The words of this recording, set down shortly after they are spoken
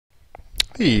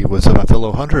Hey, what's up my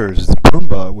fellow hunters? It's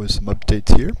Broomba with some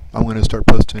updates here. I'm going to start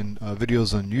posting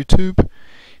videos on YouTube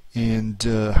and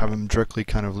have them directly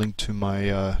kind of linked to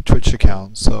my Twitch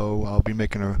account. So I'll be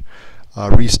making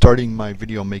restarting my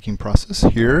video making process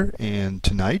here, and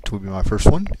tonight will be my first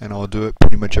one, and I'll do it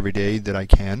pretty much every day that I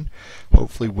can.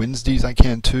 Hopefully Wednesdays I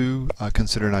can too,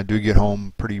 considering I do get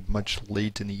home pretty much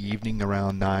late in the evening,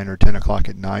 around 9 or 10 o'clock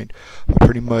at night. But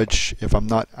pretty much if I'm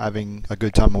not having a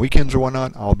good time on weekends or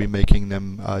whatnot, I'll be making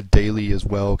them daily as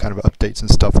well, kind of updates and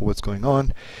stuff of what's going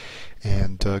on,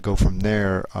 and go from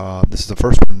there. This is the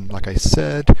first one, like I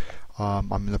said.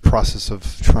 I'm in the process of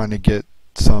trying to get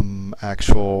some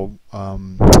actual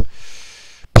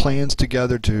plans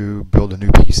together to build a new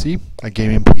PC, a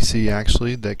gaming PC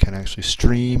actually, that can actually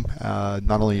stream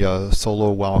not only a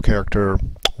solo WoW character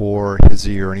or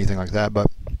Hizzy or anything like that, but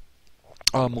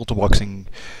multiboxing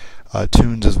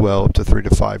tunes as well, up to 3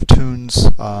 to 5 tunes.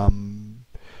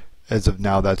 As of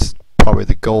now, that's probably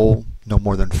the goal, no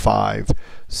more than 5.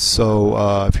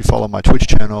 So if you follow my Twitch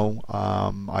channel,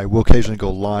 I will occasionally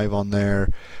go live on there,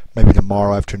 maybe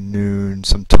tomorrow afternoon,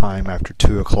 sometime after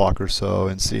 2 o'clock or so,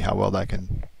 and see how well I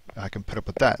can put up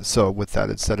with that. So with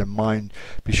that said in mind,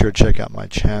 be sure to check out my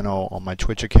channel on my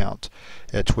Twitch account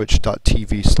at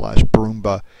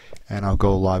twitch.tv/Broomba, and I'll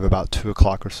go live about 2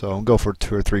 o'clock or so and go for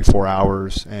 2 or 3, 4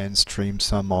 hours and stream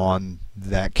some on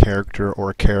that character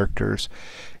or characters,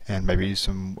 and maybe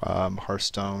some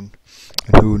Hearthstone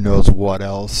and who knows what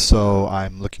else. So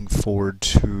I'm looking forward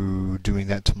to doing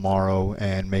that tomorrow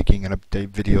and making an update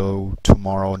video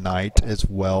tomorrow night as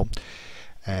well,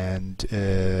 and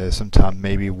sometime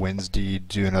maybe Wednesday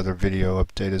do another video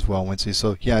update as well Wednesday.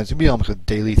 So yeah, it's gonna be almost a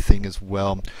daily thing as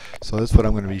well. So that's what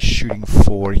I'm going to be shooting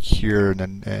for here in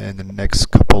the next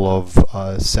couple of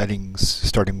settings,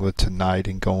 starting with tonight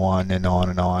and go on and on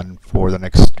and on for the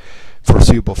next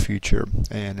foreseeable future,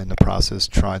 and in the process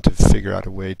trying to figure out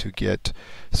a way to get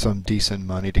some decent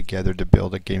money together to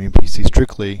build a gaming PC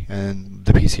strictly. And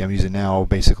the PC I'm using now will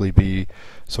basically be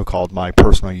so-called my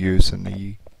personal use, and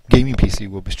the gaming PC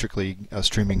will be strictly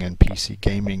streaming and PC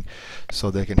gaming,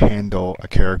 so they can handle a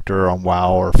character on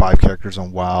WoW or 5 characters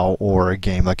on WoW, or a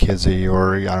game like Hizzy,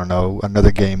 or I don't know,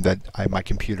 another game that my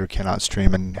computer cannot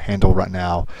stream and handle right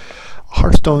now.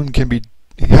 Hearthstone can be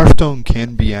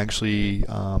actually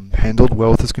handled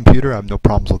well with this computer. I have no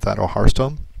problems with that, or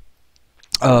Hearthstone.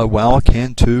 WoW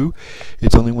can too.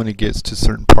 It's only when it gets to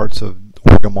certain parts of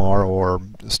Orgrimmar or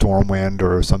Stormwind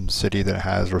or some city that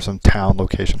has, or some town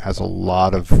location has a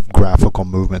lot of graphical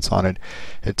movements on it,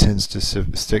 it tends to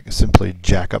simply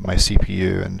jack up my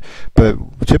CPU. But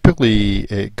typically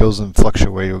it goes in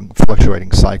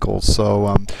fluctuating cycles.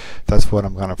 So that's what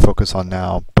I'm going to focus on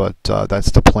now. But that's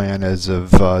the plan as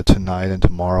of tonight and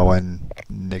tomorrow and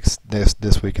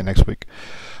this week and next week.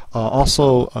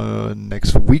 Also,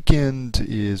 next weekend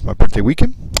is my birthday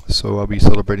weekend, so I'll be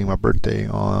celebrating my birthday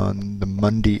on the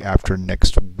Monday after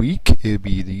next week. It'll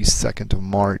be the 2nd of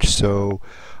March, so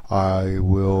I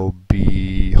will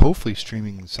be hopefully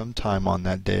streaming sometime on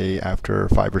that day after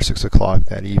 5 or 6 o'clock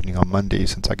that evening on Monday,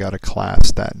 since I got a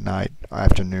class that night,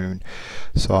 afternoon,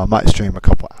 so I might stream a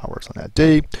couple hours on that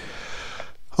day.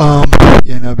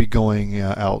 And I'll be going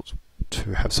out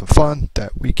to have some fun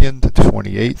that weekend, the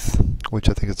 28th, which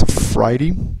I think is a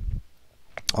Friday.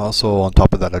 Also, on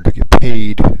top of that, I do get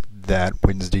paid that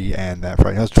Wednesday and that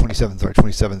Friday. No, it's 27th, right?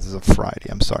 27th is a Friday.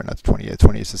 I'm sorry, not the 28th.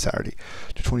 28th is a Saturday.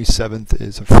 The 27th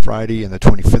is a Friday, and the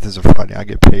 25th is a Friday. I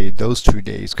get paid those 2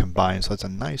 days combined, so that's a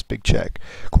nice big check.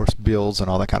 Of course, bills and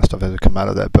all that kind of stuff has to come out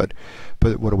of that, but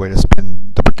what a way to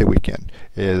spend the birthday weekend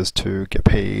is to get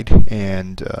paid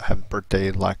and have a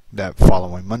birthday like that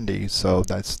following Monday. So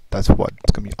that's what's going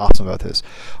to be awesome about this.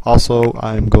 Also,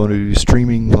 I'm going to be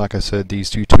streaming, like I said, these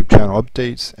YouTube channel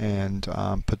updates, and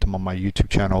put them on my YouTube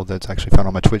channel that's actually found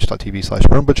on my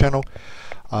twitch.tv/Broomba channel.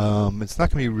 It's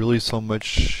not going to be really so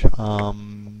much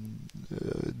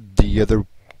the other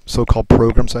so-called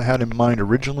programs I had in mind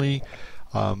originally.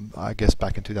 I guess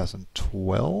back in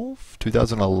 2012,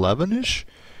 2011-ish.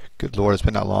 Good Lord, it's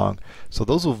been that long. So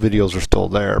those little videos are still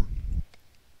there,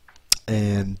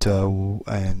 and so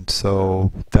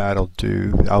I'll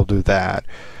do that.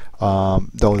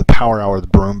 Though the Power Hour of the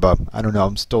Broomba, I don't know.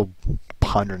 I'm still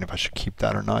pondering if I should keep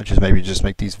that or not. Maybe just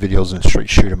make these videos and straight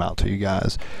shoot them out to you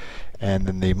guys. And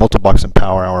then the multiboxing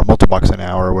Power Hour, multiboxing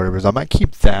hour, or whatever it is, I might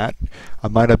keep that. I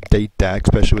might update that,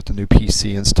 especially with the new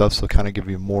PC and stuff, so kind of give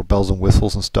you more bells and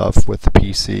whistles and stuff with the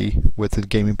PC, with the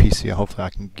gaming PC. Hopefully I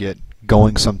can get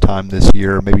going sometime this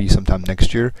year, maybe sometime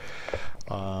next year,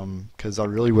 because I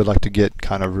really would like to get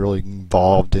kind of really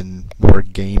involved in more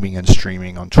gaming and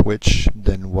streaming on Twitch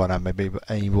than what I'm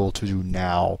able to do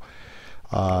now.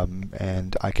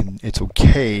 and it's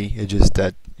okay. It's just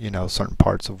that, certain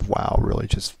parts of WoW really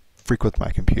just freak with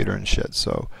my computer and shit.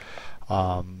 So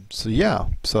yeah,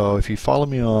 so if you follow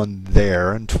me on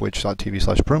there on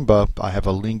twitch.tv/Broomba, I have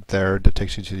a link there that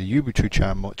takes you to the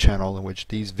YouTube channel in which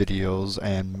these videos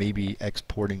and maybe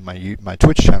exporting my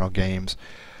Twitch channel games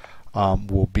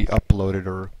will be uploaded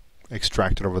or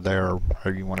extracted over there, or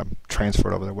however you want to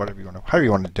transfer it over there, however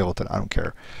you want to deal with it, I don't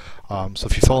care. So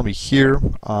if you follow me here,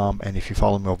 and if you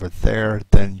follow me over there,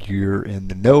 then you're in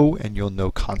the know, and you'll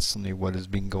know constantly what has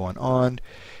been going on,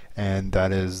 and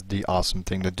that is the awesome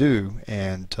thing to do.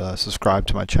 And subscribe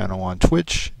to my channel on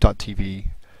twitch.tv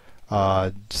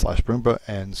 /Broomba,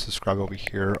 and subscribe over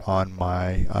here on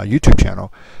my YouTube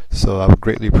channel. So I would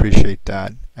greatly appreciate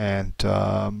that. And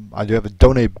I do have a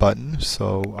donate button,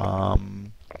 so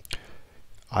I'm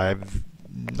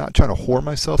not trying to whore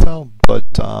myself out, but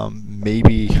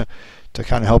maybe to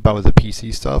kind of help out with the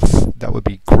PC stuff, that would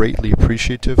be greatly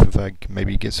appreciative if I could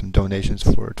maybe get some donations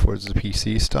towards the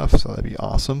PC stuff. So that'd be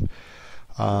awesome.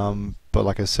 But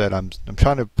like I said, I'm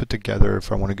trying to put together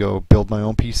if I want to go build my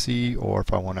own PC, or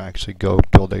if I want to actually go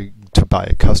buy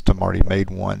a custom already made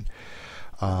one.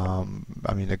 I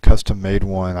mean, the custom made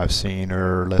one I've seen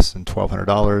are less than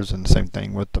 $1,200, and the same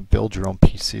thing with the build your own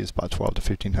PC is about $1,200 to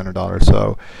 $1,500.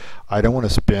 So I don't want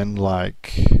to spend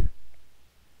like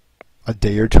a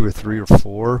day or two or three or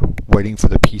four waiting for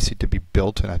the PC to be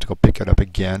built, and I have to go pick it up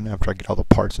again after I get all the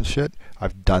parts and shit.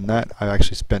 I've done that. I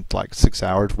actually spent like 6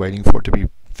 hours waiting for it to be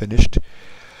finished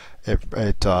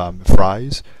at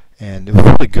Fry's, and it was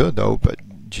really good though. But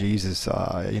Jesus,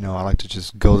 I like to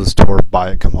just go to the store, buy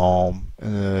it, come home,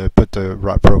 put the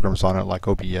right programs on it like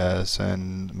OBS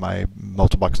and my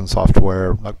multiboxing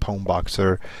software like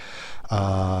Pwnboxer,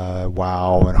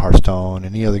 WoW and Hearthstone,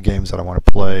 any other games that I want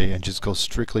to play, and just go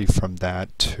strictly from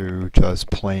that to just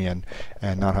playing,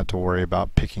 and not have to worry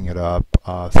about picking it up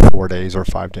 4 days or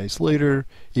 5 days later,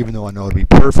 even though I know it'll be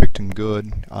perfect and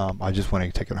good. I just want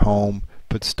to take it home,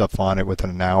 put stuff on it within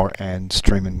an hour, and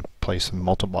stream and play some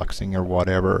multiboxing or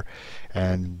whatever,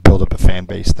 and build up a fan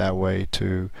base that way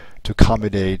to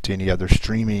accommodate any other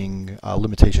streaming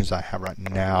limitations I have right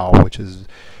now, which is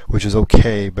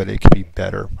okay, but it could be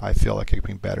better. I feel like it could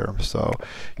be better. So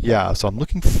yeah, so I'm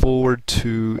looking towards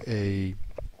an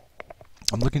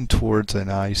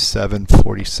i7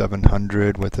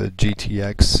 4700 with a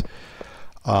GTX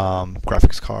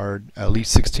graphics card, at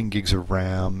least 16 gigs of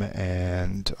RAM,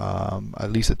 and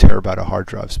at least a terabyte of hard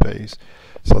drive space.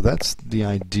 So that's the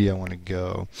idea I want to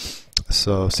go.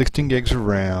 So 16 gigs of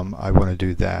RAM, I want to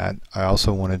do that. I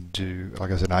also want to do, like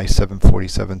I said, i7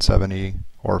 4770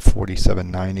 or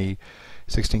 4790,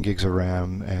 16 gigs of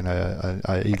RAM, and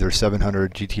either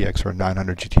 700 GTX or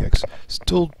 900 GTX.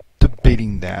 Still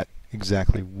debating that,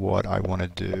 exactly what I want to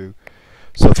do.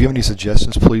 So if you have any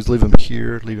suggestions, please leave them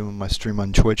here. Leave them on my stream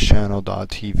on Twitch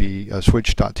channel.tv,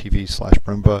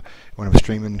 twitch.tv/Broomba. When I'm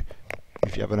streaming,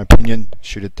 if you have an opinion,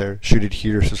 shoot it there, shoot it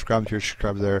here, subscribe here,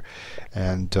 subscribe there.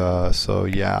 And so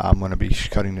yeah, I'm going to be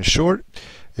cutting this short.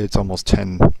 It's almost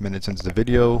 10 minutes into the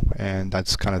video, and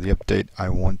that's kind of the update I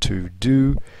want to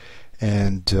do.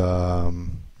 And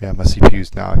yeah, my CPU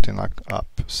is now acting like up.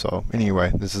 So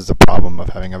anyway, this is the problem of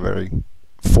having a very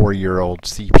 4-year-old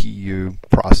CPU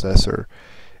processor,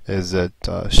 is that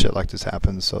shit like this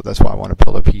happens. So that's why I want to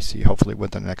build a PC, hopefully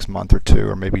within the next month or two,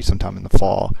 or maybe sometime in the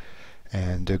fall.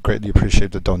 And greatly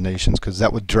appreciate the donations, because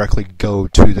that would directly go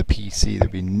to the PC. There'd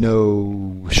be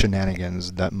no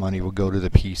shenanigans. That money will go to the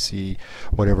PC,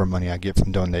 whatever money I get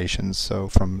from donations, so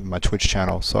from my Twitch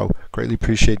channel. So greatly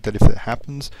appreciate that if it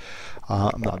happens.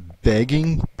 I'm not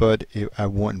begging, but I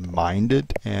wouldn't mind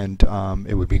it, and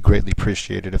it would be greatly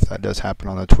appreciated if that does happen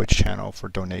on the Twitch channel for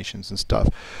donations and stuff.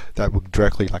 That would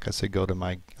directly, like I said, go to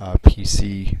my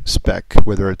PC spec,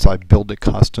 whether it's I build it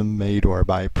custom made or I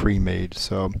buy it pre-made.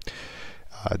 So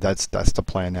that's the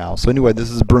plan now. So anyway,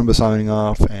 this is Broomba signing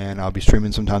off, and I'll be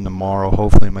streaming sometime tomorrow.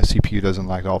 Hopefully my CPU doesn't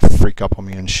like all freak up on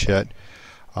me and shit.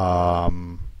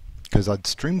 Because I'd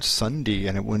streamed Sunday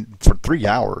and it went for 3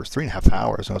 hours, 3.5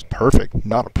 hours, and it was perfect.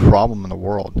 Not a problem in the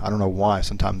world. I don't know why.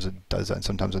 Sometimes it does that, and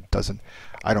sometimes it doesn't.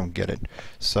 I don't get it.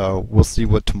 So we'll see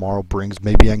what tomorrow brings.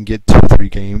 Maybe I can get 2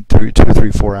 to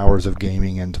 3, 4 hours of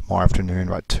gaming in tomorrow afternoon,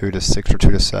 about 2 to 6 or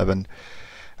 2 to 7.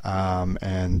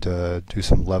 And do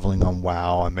some leveling on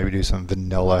WoW, and maybe do some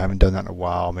vanilla. I haven't done that in a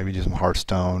while. Maybe do some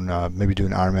Hearthstone. Maybe do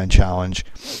an Iron Man challenge.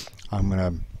 I'm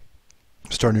gonna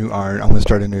start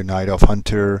a new Night Elf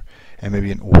Hunter and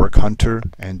maybe an Orc Hunter,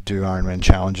 and do Iron Man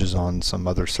challenges on some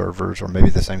other servers, or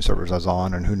maybe the same servers I was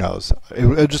on, and who knows.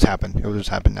 It'll just happen. It'll just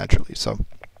happen naturally. So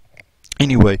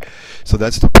anyway, so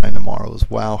that's the plan tomorrow, is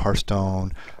WoW,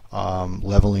 Hearthstone,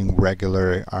 leveling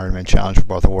regular Iron Man Challenge for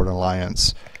both Horde and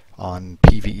Alliance on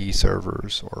PvE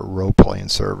servers or role-playing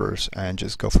servers, and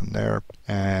just go from there.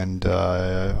 And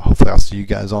hopefully I'll see you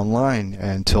guys online.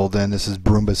 Until then, this is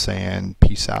Broomba saying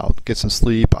peace out. Get some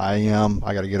sleep. I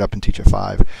got to get up and teach at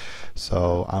 5.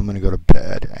 So I'm going to go to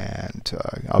bed, and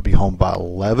I'll be home by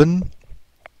 11.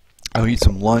 I'll eat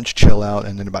some lunch, chill out,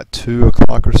 and then about 2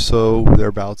 o'clock or so,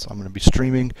 thereabouts, I'm going to be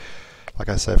streaming, like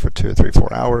I said, for 2 or 3,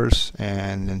 4 hours.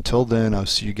 And until then, I'll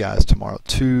see you guys tomorrow at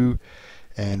 2.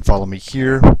 And follow me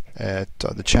here at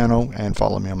the channel, and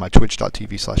follow me on my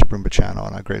twitch.tv/Broomba channel,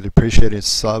 and I greatly appreciate it.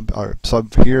 Sub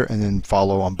here, and then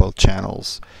follow on both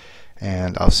channels.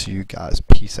 And I'll see you guys.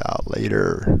 Peace out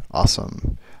later.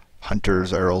 Awesome.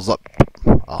 Hunters, arrows up.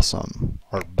 Awesome.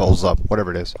 Or bows up,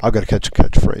 whatever it is. I've got to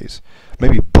catchphrase.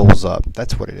 Maybe bows up.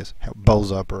 That's what it is.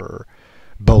 Bows up, or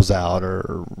bows out,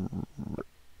 or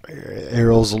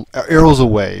arrows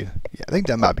away. Yeah, I think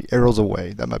that might be arrows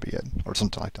away. That might be it, or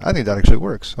something like that. I think that actually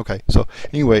works. Okay, so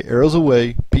anyway, arrows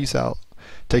away. Peace out.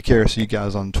 Take care. See you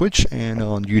guys on Twitch and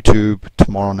on YouTube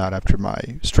tomorrow night after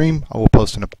my stream. I will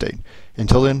post an update.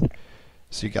 Until then,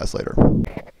 see you guys later.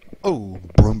 Oh,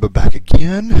 Broomba back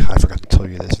again. I forgot to tell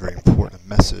you this very important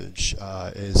message.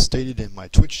 Is stated in my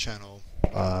Twitch channel,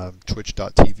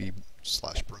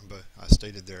 twitch.tv/Broomba. I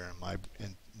stated there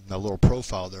in the little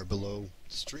profile there below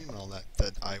the stream and all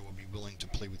that I will be willing to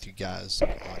play with you guys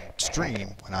on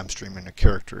stream when I'm streaming a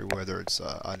character, whether it's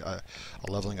a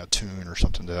leveling a tune or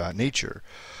something of that nature,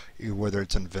 whether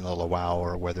it's in vanilla WoW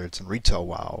or whether it's in retail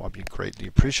WoW. I'd be greatly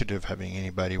appreciative having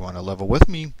anybody want to level with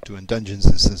me, doing dungeons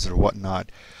instances or whatnot.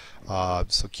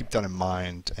 So keep that in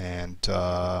mind, and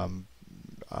I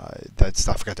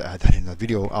forgot to add that in the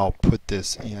video. I'll put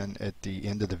this in at the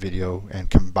end of the video and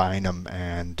combine them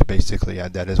and basically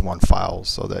add that as one file,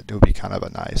 so that it'll be kind of a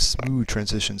nice smooth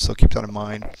transition. So keep that in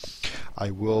mind.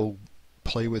 I will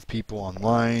play with people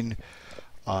online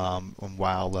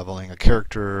while leveling a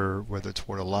character, whether it's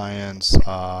Horde Alliance,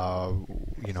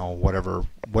 you know, whatever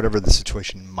the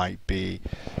situation might be.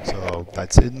 So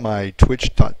that's in my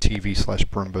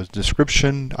twitch.tv/Broomba's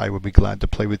description. I would be glad to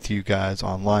play with you guys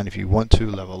online if you want to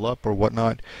level up or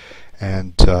whatnot.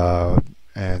 And so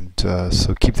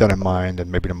keep that in mind, and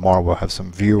maybe tomorrow we'll have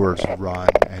some viewers run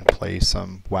and play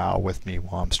some WoW with me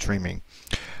while I'm streaming.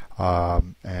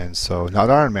 And so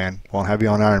not Iron Man, won't have you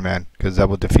on Iron Man, because that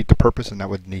would defeat the purpose, and that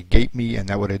would negate me, and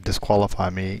that would disqualify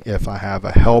me if I have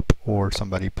a help or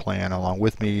somebody playing along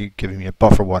with me, giving me a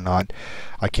buff or whatnot.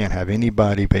 I can't have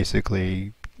anybody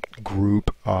basically group.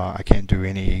 I can't do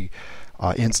any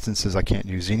instances. I can't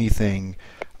use anything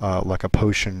like a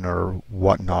potion or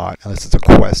whatnot unless it's a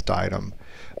quest item.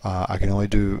 I can only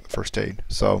do first aid.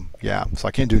 So yeah, so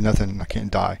I can't do nothing. I can't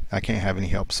die. I can't have any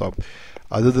help. So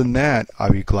other than that,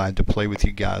 I'd be glad to play with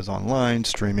you guys online,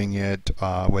 streaming it,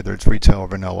 whether it's retail or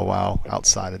vanilla WoW,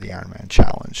 outside of the Iron Man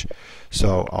Challenge.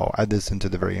 So I'll add this into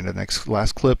the very end of the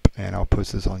last clip, and I'll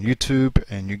post this on YouTube.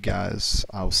 And you guys,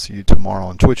 I'll see you tomorrow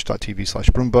on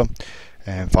twitch.tv/Broomba,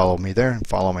 and follow me there, and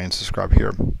follow me and subscribe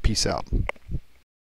here. Peace out.